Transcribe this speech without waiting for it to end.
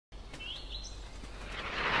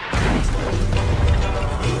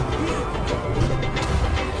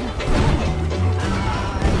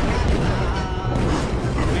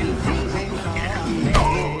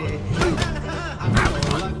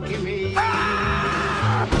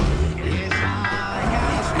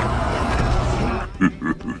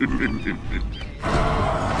We're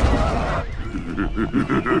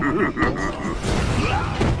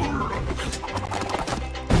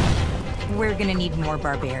gonna need more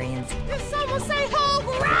barbarians. Did someone say Hog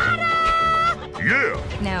Rider? Yeah!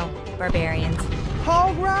 No, barbarians.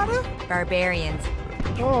 Hog Rider? Barbarians.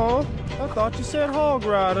 Oh, I thought you said Hog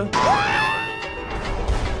Rider.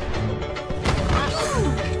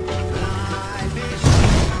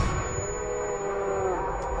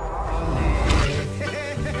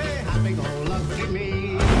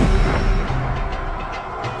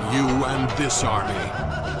 You and this army.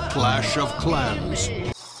 Clash of Clans.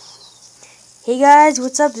 Hey guys,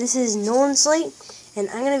 what's up? This is Nolan Slate, and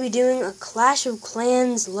I'm going to be doing a Clash of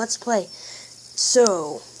Clans Let's Play.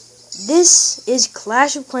 So, this is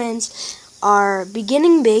Clash of Clans, our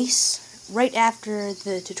beginning base, right after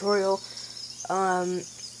the tutorial.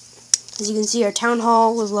 As you can see, our Town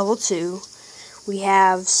Hall was level 2. We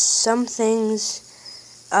have some things.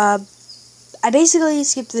 I basically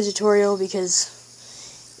skipped the tutorial because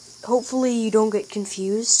hopefully you don't get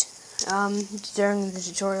confused during the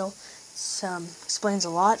tutorial. It explains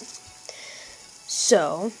a lot.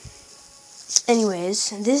 So,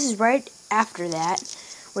 anyways, this is right after that,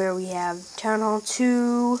 where we have Town Hall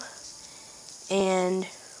 2, and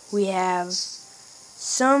we have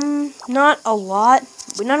some, not a lot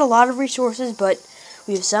of resources, but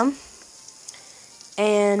we have some,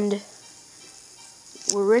 and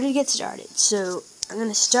we're ready to get started. So, I'm going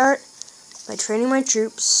to start by training my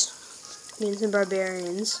troops, getting some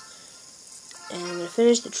barbarians, and I'm going to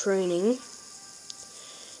finish the training.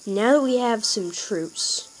 Now that we have some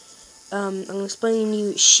troops, I'm going to explain to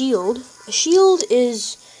you shield. A shield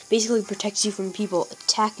basically protects you from people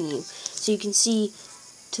attacking you. So you can see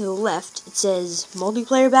to the left, it says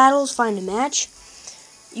multiplayer battles, find a match.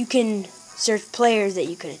 You can search players that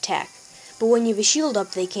you can attack. But when you have a shield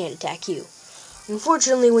up, they can't attack you.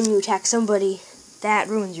 Unfortunately, when you attack somebody, that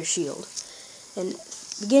ruins your shield. And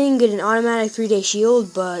beginning, get an automatic 3-day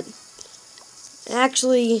shield, but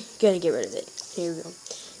actually, gonna get rid of it. Here we go.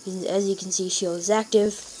 As you can see, shield is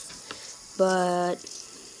active, but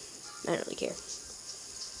I don't really care.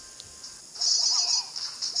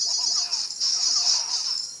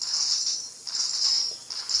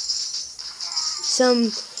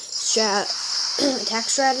 Some attack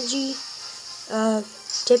strategy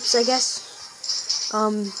tips, I guess.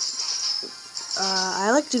 I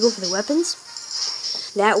like to go for the weapons.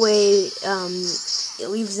 That way, it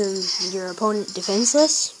leaves your opponent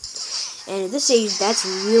defenseless. And at this stage, that's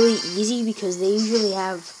really easy because they usually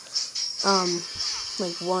have,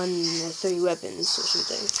 like 1 or 3 weapons or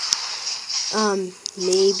something.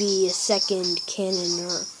 Maybe a second cannon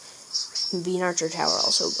or maybe an archer tower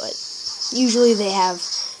also, but usually they have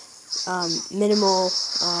minimal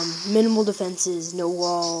defenses, no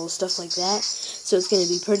walls, stuff like that. So it's going to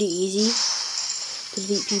be pretty easy to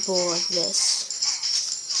defeat people like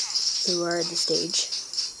this, who are at the stage.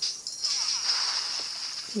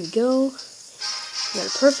 Here we go. We got a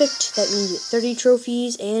perfect. That means we get 30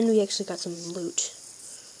 trophies, and we actually got some loot.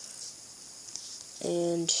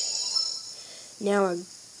 And now our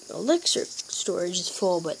elixir storage is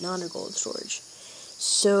full, but not our gold storage.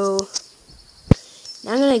 So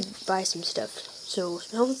now I'm gonna buy some stuff. So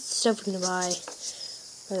all the stuff we're gonna buy: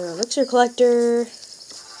 another elixir collector.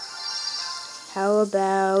 How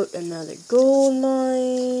about another gold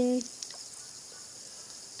mine?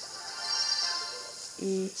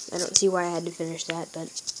 I don't see why I had to finish that, but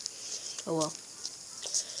oh well.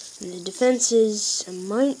 And the defenses, I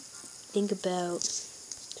might think about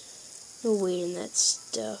no weight in that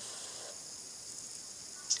stuff.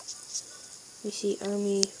 Let me see,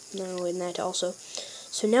 army, no weight in that also.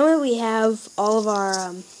 So now that we have all of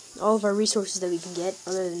our resources that we can get,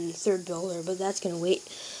 other than the 3rd builder, but that's gonna wait.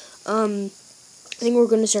 I think we're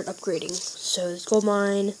gonna start upgrading. So this gold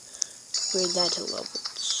mine, upgrade that to level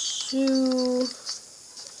 2.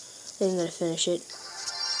 I'm gonna finish it.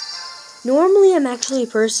 Normally, I'm actually a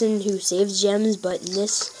person who saves gems, but in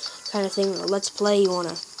this kind of thing, Let's Play, you want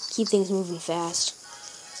to keep things moving fast,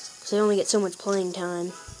 because I only get so much playing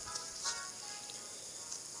time.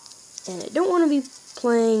 And I don't want to be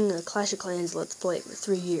playing a Clash of Clans Let's Play for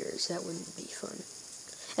 3 years. That wouldn't be fun.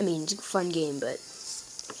 I mean, it's a fun game, but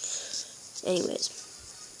anyways.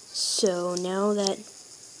 So now that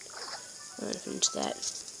I'm gonna finish that.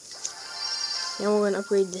 Now we're going to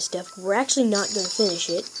upgrade this stuff. We're actually not going to finish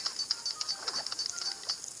it,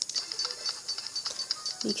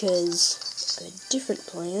 because a different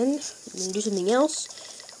plan. I'm going to do something else.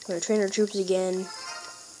 We're going to train our troops again,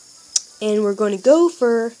 and we're going to go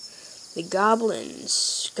for the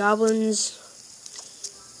goblins. Goblins,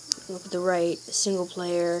 look at the right, single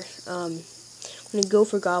player. I'm gonna go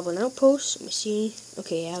for Goblin Outpost. Let me see.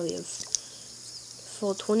 Okay, yeah, we have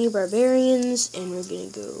full 20 barbarians, and we're gonna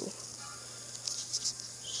go.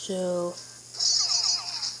 So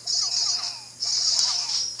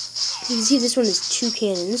you can see this one has 2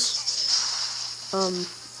 cannons.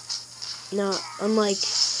 Now, unlike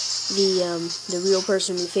the real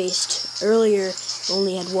person we faced earlier,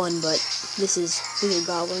 only had 1, but these are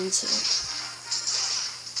goblins.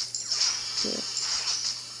 So, yeah.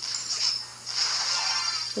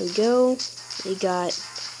 There we go. We got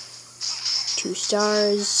 2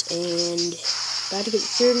 stars, and about to get the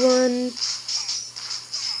 3rd one.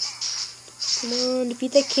 Come on,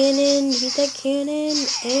 defeat that cannon,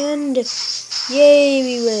 and yay,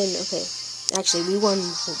 we win. Okay, actually, we won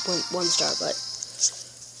 1 star, but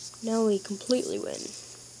now we completely win.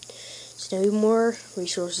 So now we have more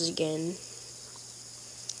resources again.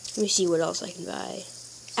 Let me see what else I can buy.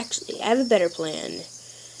 Actually, I have a better plan.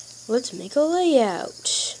 Let's make a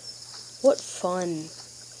layout. What fun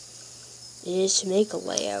it is to make a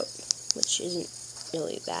layout, which isn't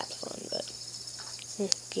really that fun, but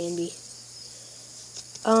can be.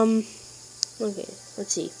 Okay,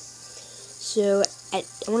 let's see. So, I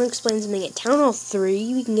want to explain something. At Town Hall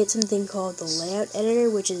 3, we can get something called the Layout Editor,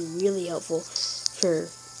 which is really helpful for,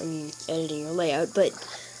 editing your layout, but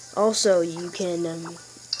also you can,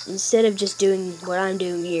 instead of just doing what I'm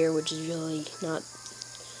doing here, which is really not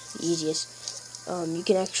the easiest, you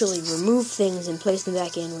can actually remove things and place them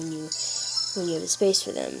back in when you have a space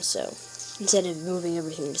for them. So, instead of moving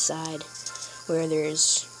everything to the side, where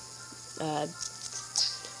there's,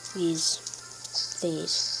 these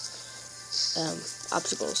thingies,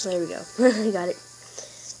 obstacles. There we go. I got it.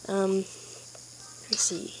 Let's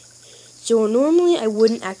see. So normally I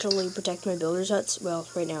wouldn't actually protect my builder's huts. Well,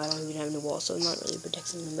 right now I don't even have any walls, so I'm not really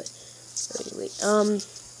protecting them. But wait.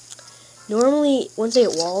 Normally once I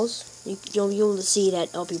get walls, you'll be able to see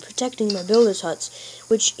that I'll be protecting my builder's huts,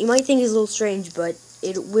 which you might think is a little strange, but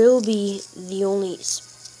it will be the only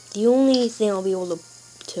thing I'll be able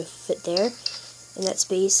to fit there. And that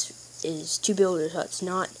space is 2 builder's huts,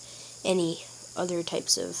 not any other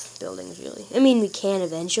types of buildings, really. I mean, we can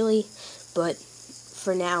eventually, but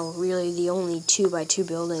for now, really, the only 2x2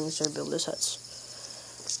 buildings are builder's huts.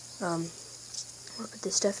 I'll put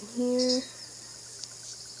this stuff in here.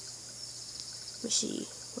 Let me see,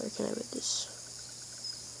 where can I put this?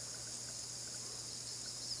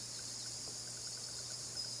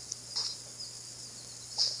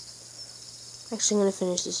 Actually, I'm going to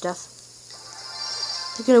finish this stuff.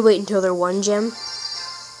 I'm going to wait until they're 1 gem.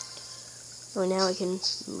 Oh, now I can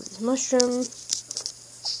move this mushroom.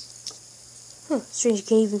 Huh, strange, you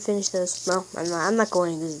can't even finish those. Well, I'm not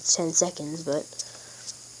going because it's 10 seconds, but...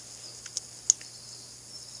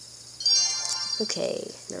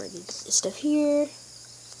 Okay, now I can put this stuff here.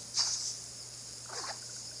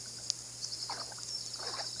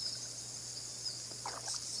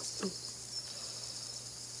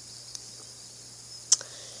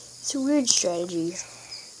 It's a weird strategy,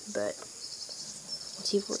 but let's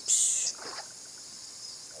see if it works.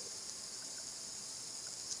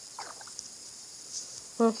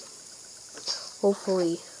 Well,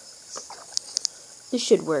 hopefully this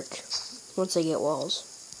should work once I get walls.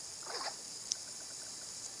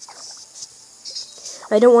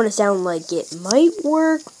 I don't want to sound like it might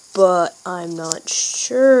work, but I'm not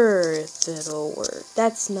sure if it'll work.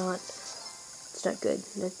 It's not good.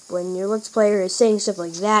 When your Let's Player is saying stuff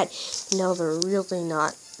like that, you know they're really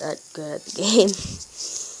not that good at the game.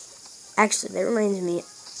 Actually, that reminds me,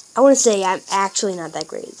 I want to say I'm actually not that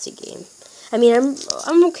great at the game. I mean,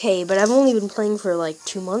 I'm okay, but I've only been playing for like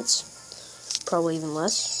 2 months, probably even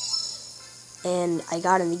less, and I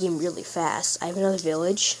got in the game really fast. I have another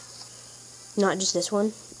village, not just this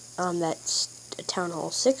one, that's a Town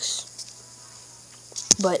Hall 6,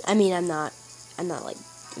 but I mean, I'm not like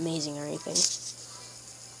amazing or anything.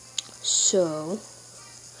 So,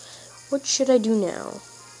 what should I do now?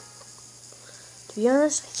 To be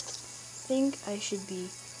honest, I think I should be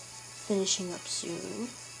finishing up soon.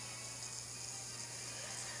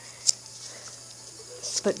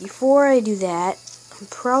 But before I do that, I'm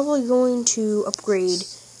probably going to upgrade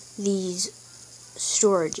these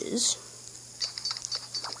storages.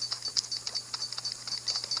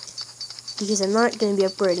 Because I'm not going to be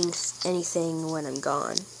upgrading anything when I'm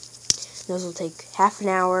gone. Those will take half an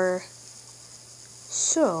hour.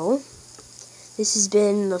 So, this has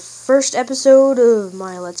been the first episode of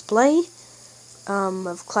my Let's Play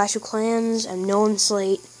of Clash of Clans. I'm Nolan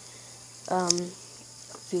Slate.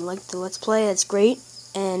 If you liked the Let's Play, that's great.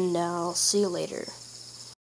 And I'll see you later.